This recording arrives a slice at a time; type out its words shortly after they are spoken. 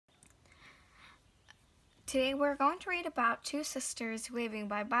Today we're going to read about two sisters waving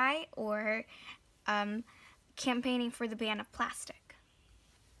bye-bye or campaigning for the ban of plastic.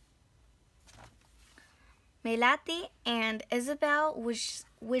 Melati and Isabel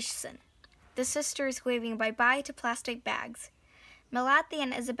Wijsen, the sisters waving bye-bye to plastic bags. Melati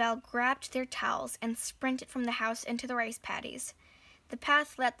and Isabel grabbed their towels and sprinted from the house into the rice paddies. The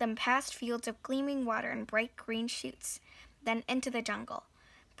path led them past fields of gleaming water and bright green shoots, then into the jungle.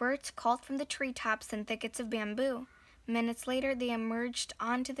 Birds called from the treetops and thickets of bamboo. Minutes later, they emerged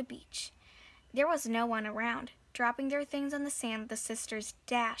onto the beach. There was no one around. Dropping their things on the sand, the sisters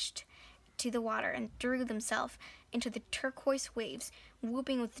dashed to the water and threw themselves into the turquoise waves,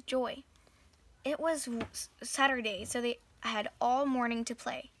 whooping with joy. It was Saturday, so they had all morning to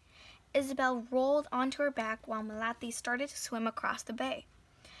play. Isabel rolled onto her back while Melati started to swim across the bay.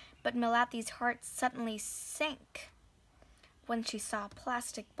 But Melati's heart suddenly sank when she saw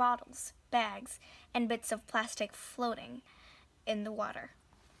plastic bottles, bags, and bits of plastic floating in the water.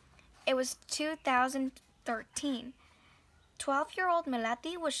 It was 2013. 12-year-old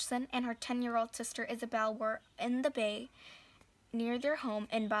Melati Wijsen and her 10-year-old sister Isabel were in the bay near their home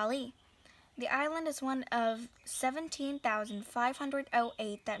in Bali. The island is one of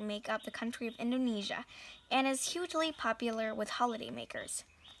 17,508 that make up the country of Indonesia and is hugely popular with holidaymakers.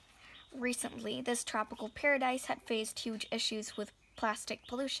 Recently, this tropical paradise had faced huge issues with plastic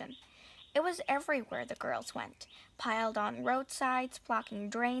pollution. It was everywhere the girls went, piled on roadsides, blocking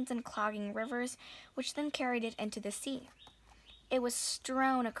drains and clogging rivers, which then carried it into the sea. It was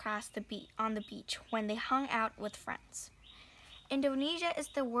strewn across on the beach when they hung out with friends. Indonesia is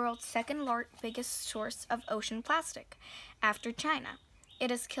the world's second biggest source of ocean plastic, after China. It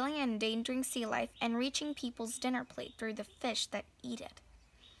is killing and endangering sea life and reaching people's dinner plate through the fish that eat it.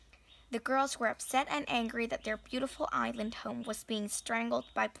 The girls were upset and angry that their beautiful island home was being strangled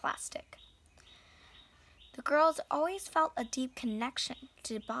by plastic. The girls always felt a deep connection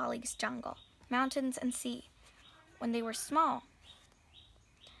to Bali's jungle, mountains, and sea. When they were small,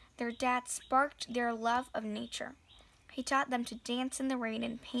 their dad sparked their love of nature. He taught them to dance in the rain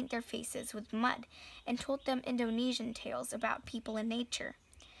and paint their faces with mud and told them Indonesian tales about people and nature.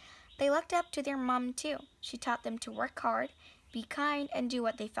 They looked up to their mom too. She taught them to work hard, be kind, and do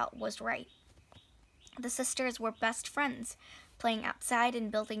what they felt was right. The sisters were best friends, playing outside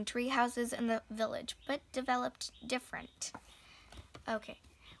and building tree houses in the village, but developed different.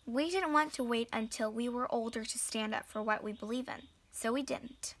 We didn't want to wait until we were older to stand up for what we believe in, so we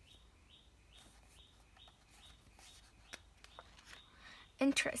didn't.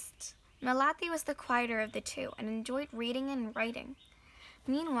 Interests. Melati was the quieter of the two and enjoyed reading and writing.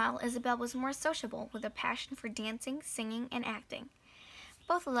 Meanwhile, Isabel was more sociable, with a passion for dancing, singing, and acting.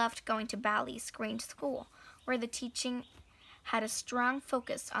 Both loved going to Bali's Grange School, where the teaching had a strong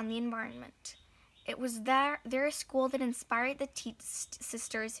focus on the environment. It was their school that inspired the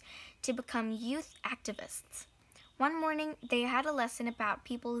sisters to become youth activists. One morning, they had a lesson about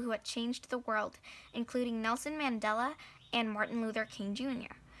people who had changed the world, including Nelson Mandela and Martin Luther King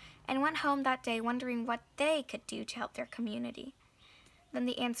Jr., and went home that day wondering what they could do to help their community. Then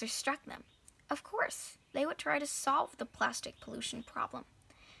the answer struck them. Of course, they would try to solve the plastic pollution problem.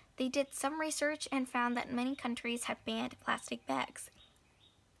 They did some research and found that many countries had banned plastic bags.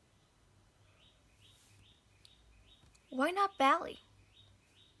 Why not Bali?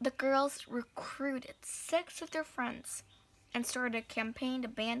 The girls recruited 6 of their friends and started a campaign to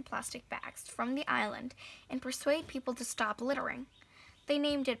ban plastic bags from the island and persuade people to stop littering. They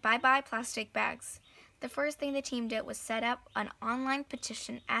named it Bye Bye Plastic Bags. The first thing the team did was set up an online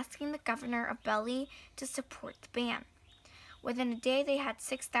petition asking the governor of Bali to support the ban. Within a day, they had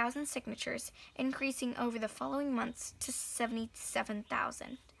 6,000 signatures, increasing over the following months to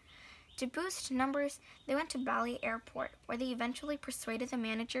 77,000. To boost numbers, they went to Bali Airport, where they eventually persuaded the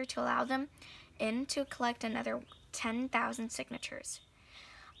manager to allow them in to collect another 10,000 signatures.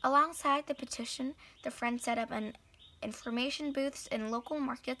 Alongside the petition, the friends set up an information booths in local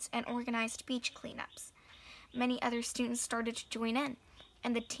markets and organized beach cleanups. Many other students started to join in,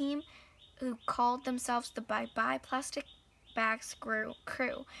 and the team, who called themselves the Bye Bye Plastic Bags Crew,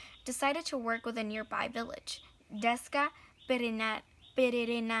 decided to work with a nearby village, Desa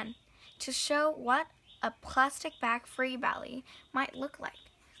Birinan, to show what a plastic bag-free Bali might look like.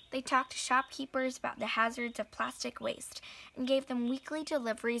 They talked to shopkeepers about the hazards of plastic waste and gave them weekly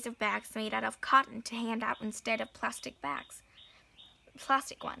deliveries of bags made out of cotton to hand out instead of plastic ones.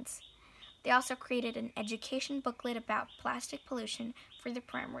 They also created an education booklet about plastic pollution for the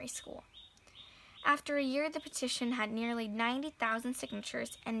primary school. After a year, the petition had nearly 90,000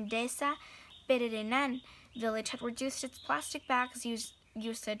 signatures, and Desa Birinan village had reduced its plastic bags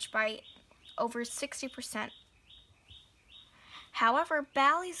usage by over 60%. However,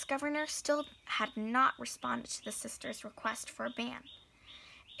 Bali's governor still had not responded to the sisters' request for a ban.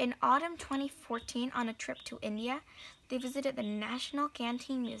 In autumn 2014, on a trip to India, they visited the National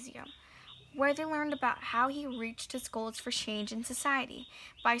Canteen Museum, where they learned about how he reached his goals for change in society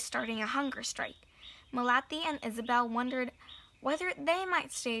by starting a hunger strike. Melati and Isabel wondered whether they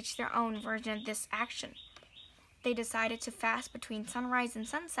might stage their own version of this action. They decided to fast between sunrise and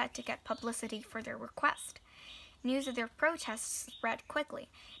sunset to get publicity for their request. News of their protests spread quickly,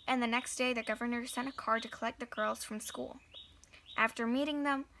 and the next day the governor sent a car to collect the girls from school. After meeting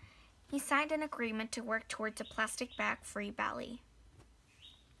them, he signed an agreement to work towards a plastic bag-free Bali.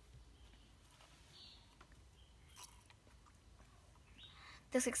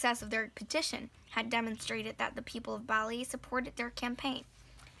 The success of their petition had demonstrated that the people of Bali supported their campaign.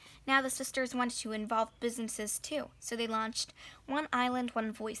 Now the sisters wanted to involve businesses too, so they launched One Island,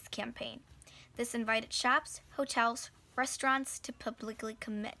 One Voice campaign. This invited shops, hotels, restaurants to publicly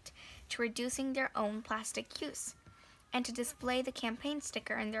commit to reducing their own plastic use and to display the campaign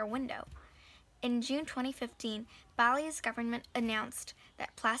sticker in their window. In June 2015, Bali's government announced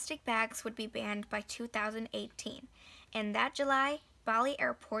that plastic bags would be banned by 2018, and that July, Bali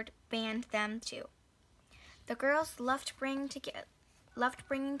Airport banned them too. The girls loved bringing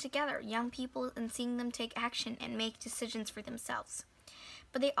together young people and seeing them take action and make decisions for themselves.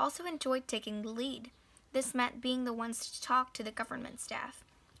 But they also enjoyed taking the lead. This meant being the ones to talk to the government staff,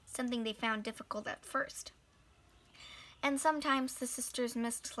 something they found difficult at first. And sometimes the sisters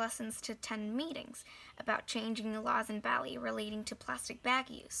missed lessons to attend meetings about changing the laws in Bali relating to plastic bag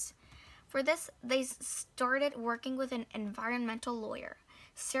use. For this, they started working with an environmental lawyer,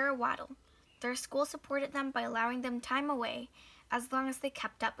 Sarah Waddle. Their school supported them by allowing them time away as long as they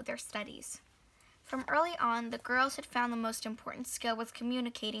kept up with their studies. From early on, the girls had found the most important skill was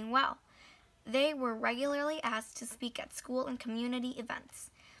communicating well. They were regularly asked to speak at school and community events.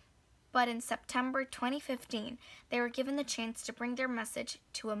 But in September 2015, they were given the chance to bring their message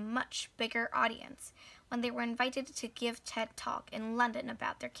to a much bigger audience when they were invited to give TED Talk in London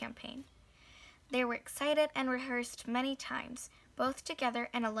about their campaign. They were excited and rehearsed many times, both together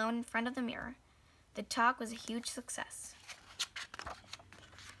and alone in front of the mirror. The talk was a huge success.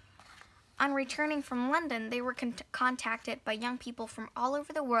 On returning from London, they were contacted by young people from all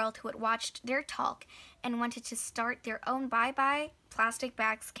over the world who had watched their talk and wanted to start their own Bye-Bye Plastic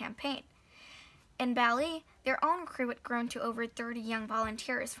Bags campaign. In Bali, their own crew had grown to over 30 young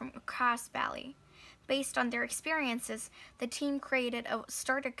volunteers from across Bali. Based on their experiences, the team created a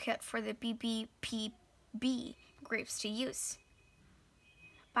starter kit for the BBPB groups to use.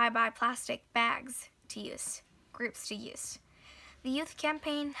 Bye-Bye Plastic Bags to use. Groups to use. The youth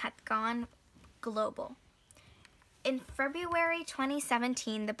campaign had gone global. In February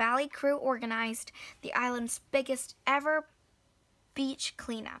 2017, the Bali crew organized the island's biggest ever beach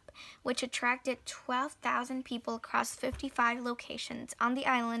cleanup, which attracted 12,000 people across 55 locations on the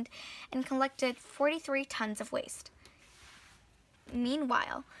island and collected 43 tons of waste.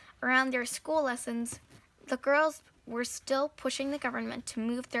 Meanwhile, around their school lessons, the girls were still pushing the government to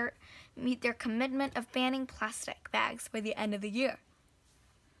meet their commitment of banning plastic bags by the end of the year,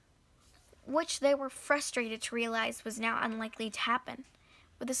 which they were frustrated to realize was now unlikely to happen.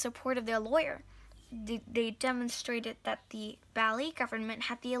 With the support of their lawyer, they demonstrated that the Bali government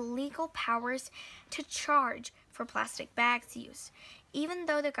had the illegal powers to charge for plastic bags use, even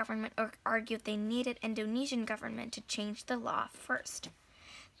though the government argued they needed Indonesian government to change the law first.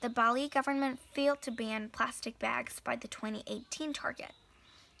 The Bali government failed to ban plastic bags by the 2018 target.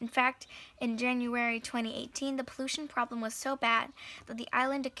 In fact, in January 2018, the pollution problem was so bad that the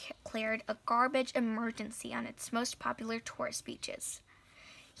island declared a garbage emergency on its most popular tourist beaches.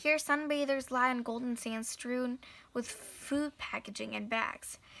 Here, sunbathers lie on golden sand strewn with food packaging and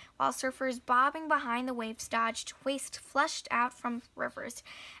bags, while surfers bobbing behind the waves dodged waste flushed out from rivers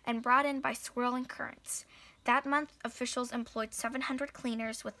and brought in by swirling currents. That month, officials employed 700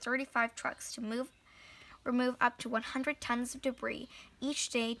 cleaners with 35 trucks to remove up to 100 tons of debris each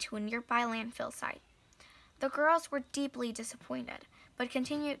day to a nearby landfill site. The girls were deeply disappointed, but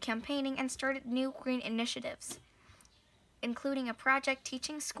continued campaigning and started new green initiatives, including a project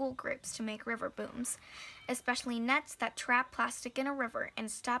teaching school groups to make river booms, especially nets that trap plastic in a river and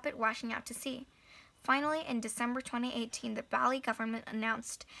stop it washing out to sea. Finally, in December 2018, the Bali government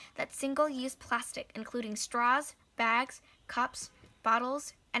announced that single-use plastic, including straws, bags, cups,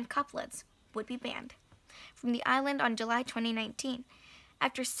 bottles, and cup lids, would be banned from the island on July 2019.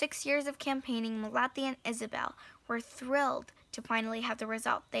 After 6 years of campaigning, Melati and Isabel were thrilled to finally have the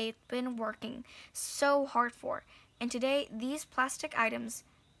result they'd been working so hard for. And today, these plastic items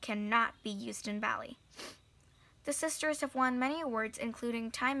cannot be used in Bali. The sisters have won many awards, including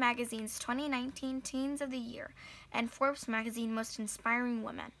Time Magazine's 2019 Teens of the Year and Forbes Magazine Most Inspiring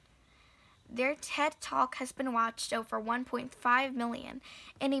Women. Their TED Talk has been watched over 1.5 million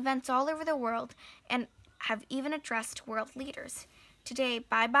in events all over the world and have even addressed world leaders. Today,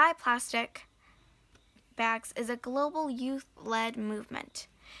 Bye Bye Plastic Bags is a global youth-led movement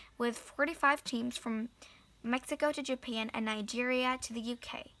with 45 teams from Mexico to Japan and Nigeria to the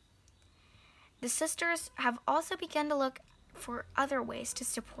UK. The sisters have also begun to look for other ways to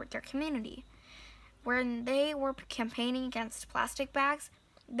support their community. When they were campaigning against plastic bags,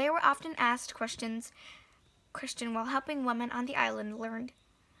 they were often asked questions while helping women on the island learn.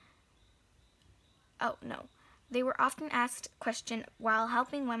 They were often asked questions while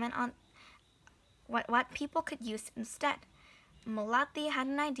helping women on what people could use instead. Melati had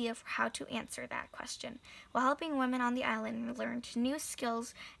an idea for how to answer that question while helping women on the island learn new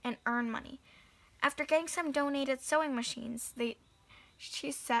skills and earn money. After getting some donated sewing machines,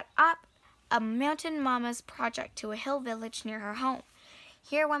 she set up a Mountain Mamas project to a hill village near her home.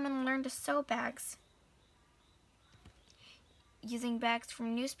 Here, women learn to sew bags using bags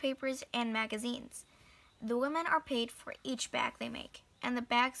from newspapers and magazines. The women are paid for each bag they make, and the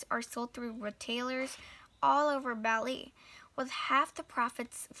bags are sold through retailers all over Bali, with half the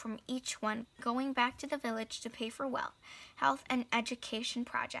profits from each one going back to the village to pay for wealth, health, and education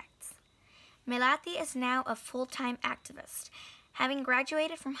projects. Melati is now a full-time activist, having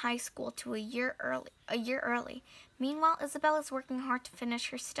graduated from high school a year early. Meanwhile, Isabel is working hard to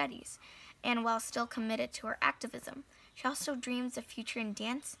finish her studies, and while still committed to her activism, she also dreams of future in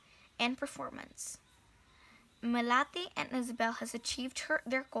dance and performance. Melati and Isabel has achieved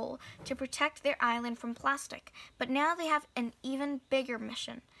their goal to protect their island from plastic, but now they have an even bigger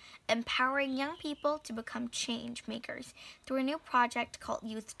mission, empowering young people to become change makers through a new project called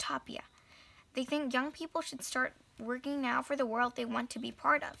Youthtopia. They think young people should start working now for the world they want to be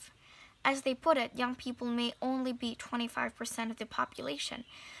part of. As they put it, young people may only be 25% of the population,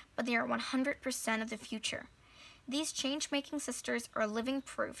 but they are 100% of the future. These change-making sisters are living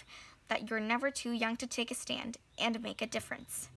proof that you're never too young to take a stand and make a difference.